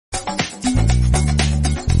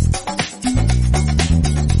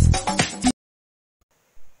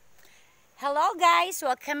Hello guys!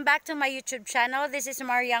 Welcome back to my YouTube channel. This is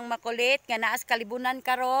Mariang Makulit. Nga naas kalibunan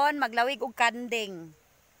karon maglawig og kanding.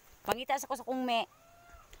 Pangita sa ko sa kong me.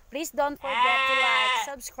 Please don't forget to like,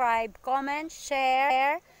 subscribe, comment,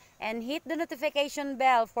 share, and hit the notification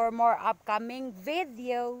bell for more upcoming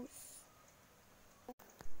videos.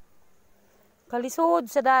 Kalisod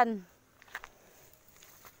sa dan.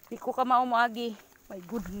 Di ko ka maumaagi. My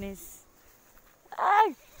goodness.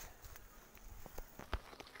 Ay!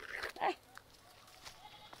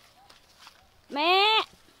 Me!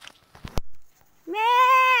 Me!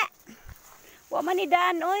 Wa man ni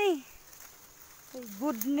daan, oy. My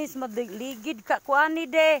goodness, madligid ka kuani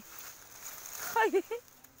de. Ay.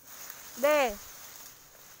 De.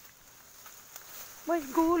 May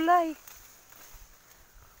gulay.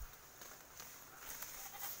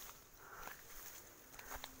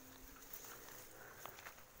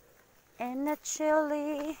 And a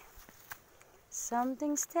chili.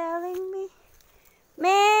 Something's telling me.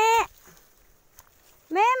 Me!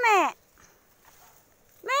 Meme!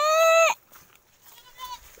 Me!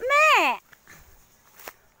 Me!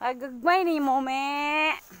 Agagmay ni mo,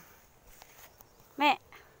 me! Me!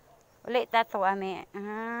 Ulit tato, ame.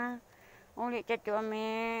 Ulit tato,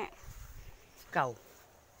 ame. Ikaw.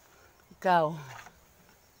 Ikaw.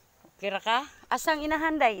 Kira ka? Asang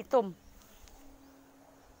inahanday? Itom.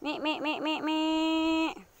 Me. Me.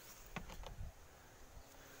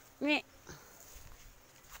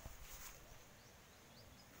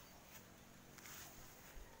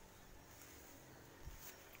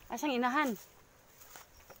 Asang inahan?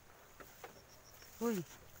 Uy.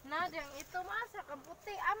 Nadang ito masa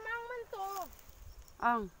kamputi amang man to.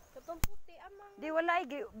 Ang. Katong puti amang. Di wala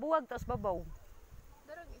ay buwag taos babaw.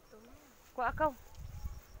 Darag ito na. Kuha akaw.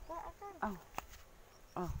 Kuha akan.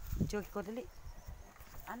 Oh, joy ko dali.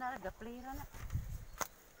 Ana ga play ra na.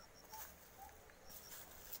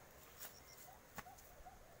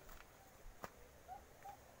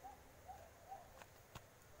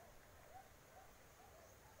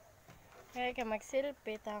 Kaya ka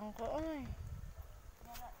mag-selfie tangko oy.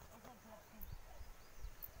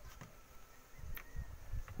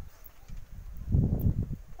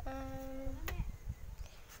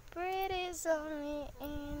 Pretty's only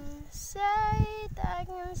inside. I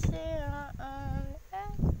can see her on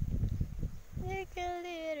that. Look a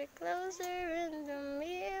little closer in the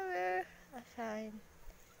mirror. I find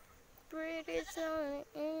pretty's only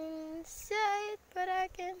inside, but I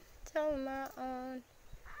can tell my own.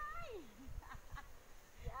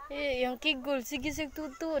 Eh, yung kigol, sige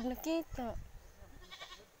tutod, nakita.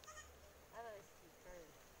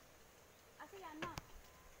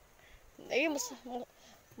 Ay,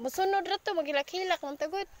 masunod na to, magilak-hilak ng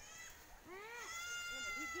tagot.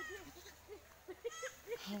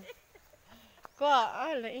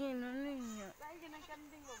 Kuha, laingin na niya. Laingin ang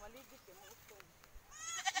kanding mo, maligid yung utong.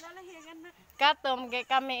 Lalahiyan na. Katom, kay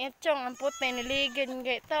kami itchong, ang puti, niligid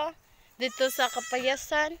nga ito. Dito sa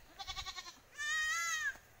kapayasan.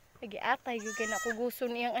 Lagi atay, yung kinakuguso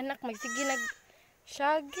niyang anak, magsige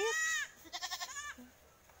nag-shagit.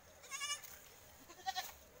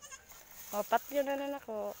 Papat yun na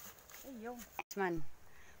ako. Ayong. Man.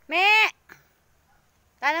 Me!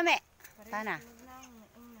 Tana, me. Tana.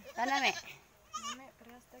 Tana, me.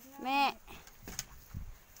 Me.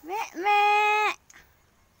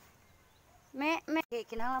 Me. Okay,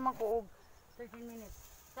 kinahanglan man ko og 13 minutes.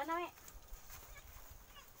 Tana, me.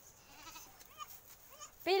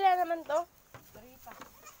 Pila naman to? 3 pa.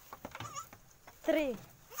 3.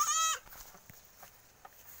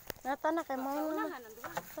 Nata na kay mo.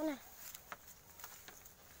 Sana.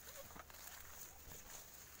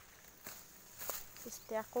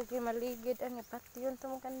 Gusto ako kay maligid ang ipati yun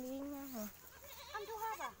itong kandinya. Ando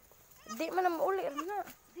ha ba? Di man na mauli na.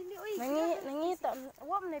 Dili oy. Nangita.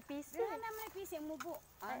 Wa man na pisi. Dili na man pisi ang mubo.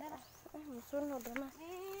 Ay, musunod na.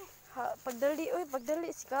 Pagdali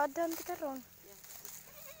pagdali si kadan ti karon.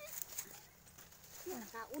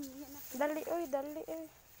 Nakaun niya na. Dali oy.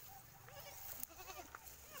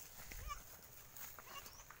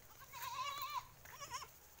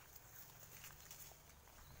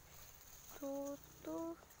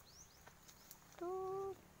 Tutu.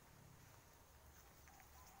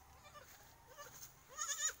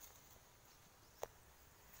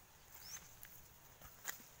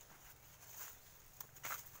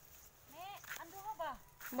 Me, ando ha ba?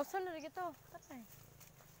 Basta na rin ito. Patay.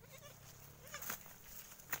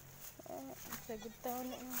 Sagod taon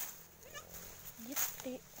na yung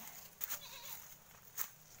giti.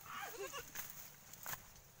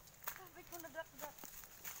 Sabi ko nagdak-dak.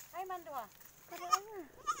 Ay, mando ha. Paraan na.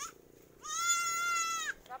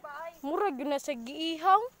 Kabaay. Murag yun na sa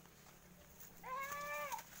giihaw.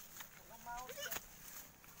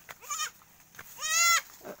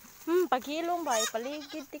 paghilom ba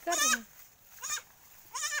paligid ti karon.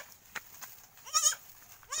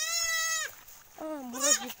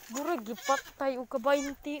 Murag gipatay og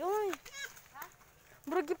kabaynti oy.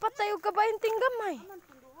 Murag gipatay og kabaynting gamay.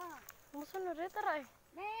 Musa na retara ay.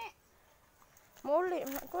 Muli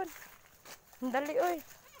na kon. Dali oy.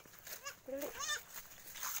 Dali.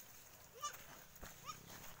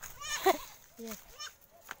 Yes.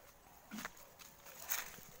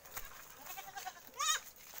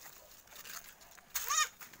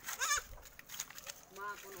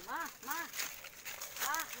 Ma.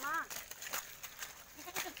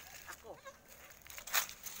 Ako.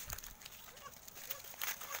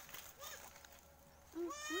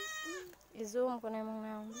 I-zoom ko na yung mga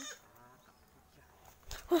naon.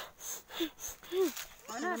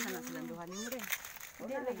 Ano sana silang duhan mo rin?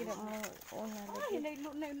 Hindi lagi na mo una lagi.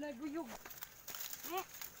 Ay, naguyog.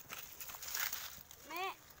 Me.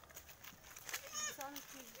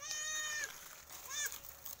 Something.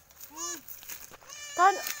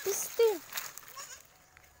 Tan, pisti.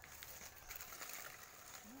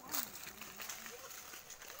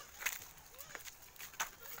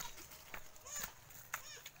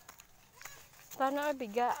 Tana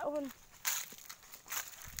bigaon.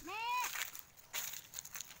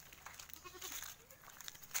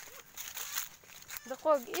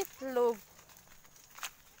 Dakog itlog.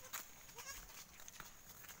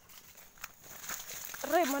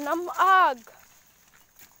 Re manamag.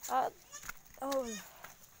 At oh.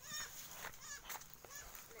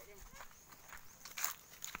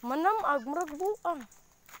 Manamag murag buang.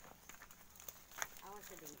 Awan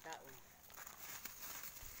sa ding taon.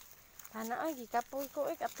 Tana agi kapoy ko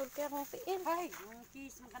katul kay akong piin. Ay, yung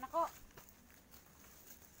kiss mo ka na ko.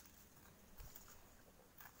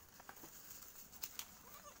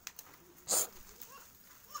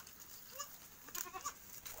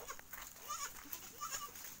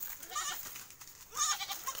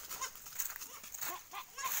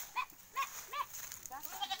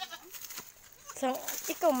 Sang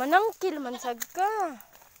ikaw manangkil man sad ka.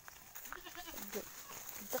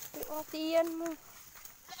 Daki ang tiyan mo.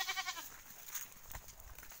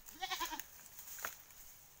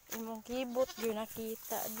 Imong kibot gyud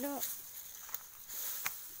nakita no.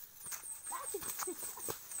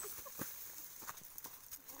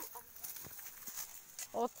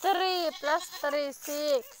 O 3 plus 3,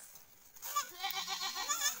 6.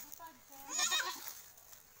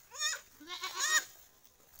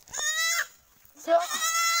 So,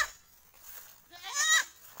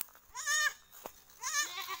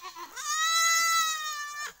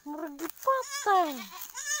 murag gipatay.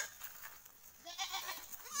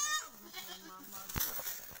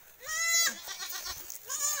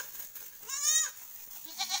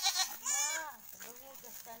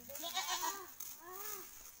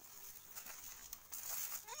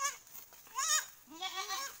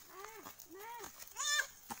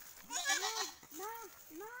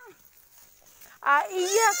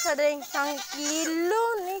 Iya ka rin sang kilo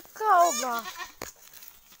ikaw ba?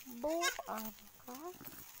 Buang ka?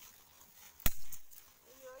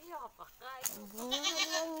 Iyo ka pa kay. Buang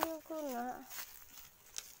lang yun ko na.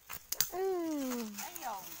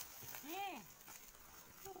 Ayaw.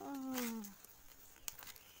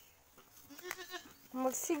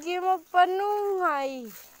 Magsige magpanungay.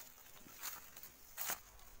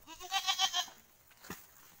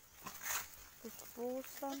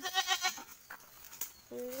 Puspusan.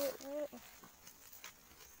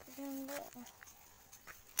 Ganda.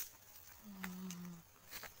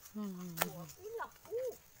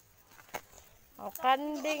 O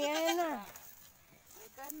kanding ayun na.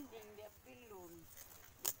 Kanding di apilon.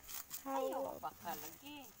 Ayaw pa ka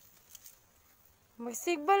lagi.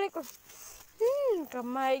 magsigbalik ko.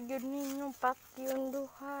 Kamay gyud ninyong patyon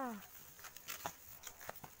duha.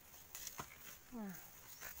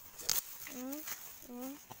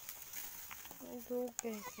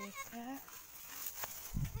 Dugay kita.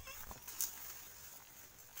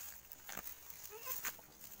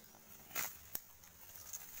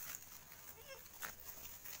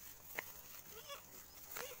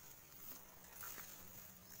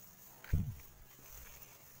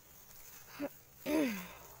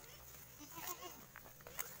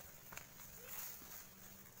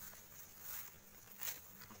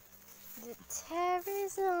 The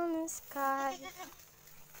terrors on the sky,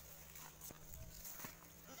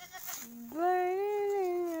 burning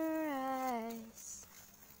in your eyes.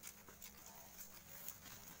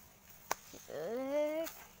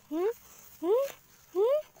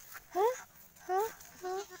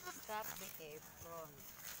 Stop the apron.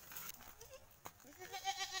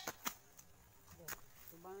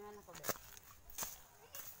 Tubangan ako ba?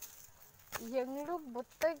 Yang lubot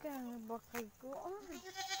taga bakay ko.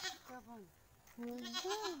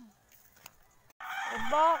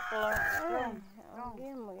 Bakla.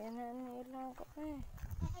 Okay, maganan ilang ko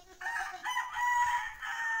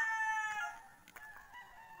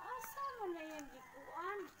Asa mo na yan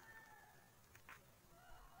gikuan?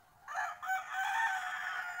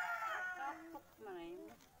 Kapok man na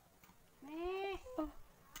yun.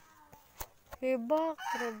 Hibak,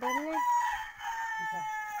 rabane. Bak.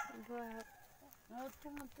 Ito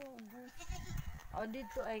mo ito, ubos. O,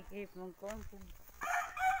 dito ay kay pangkuhan ko.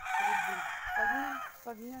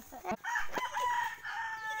 Pag nasa...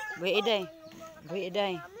 Buhay iday. Buhay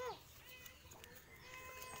iday.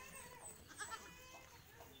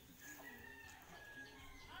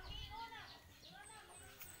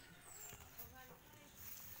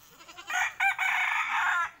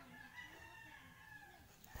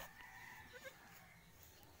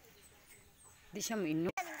 Di siya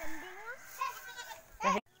mainom.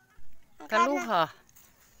 Kaluha.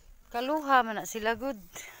 Kaluha man na sila good.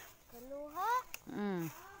 Kaluha.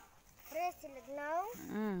 Pre, silagnaw.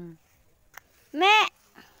 Me!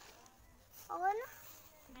 Awan na.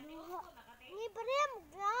 Kaluha. Ni pre,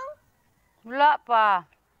 mugnaw. Wala pa.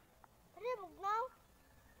 Pre, mugnaw.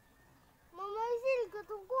 Mamaisil ka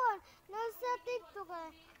tungkuhan. Nasa TikTok ka.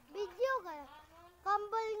 Video ka.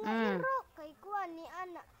 Kambal nga iro. Kay kuhan ni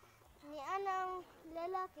anak. Ni anang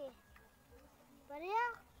lalaki. Pareha.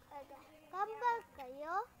 Kambal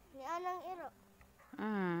kayo. Ni anang iro.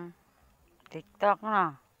 TikTok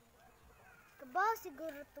na. Kabaw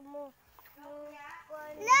siguro ito mo.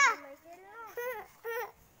 La!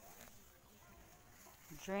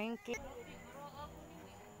 Drink it.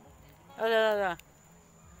 Ala.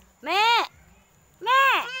 Me! Me!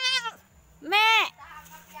 Me!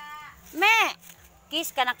 Me!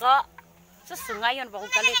 Kiss ka na ko. Sus, sungayon pa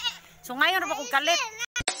kong kalit. Sungayon pa kong kalit.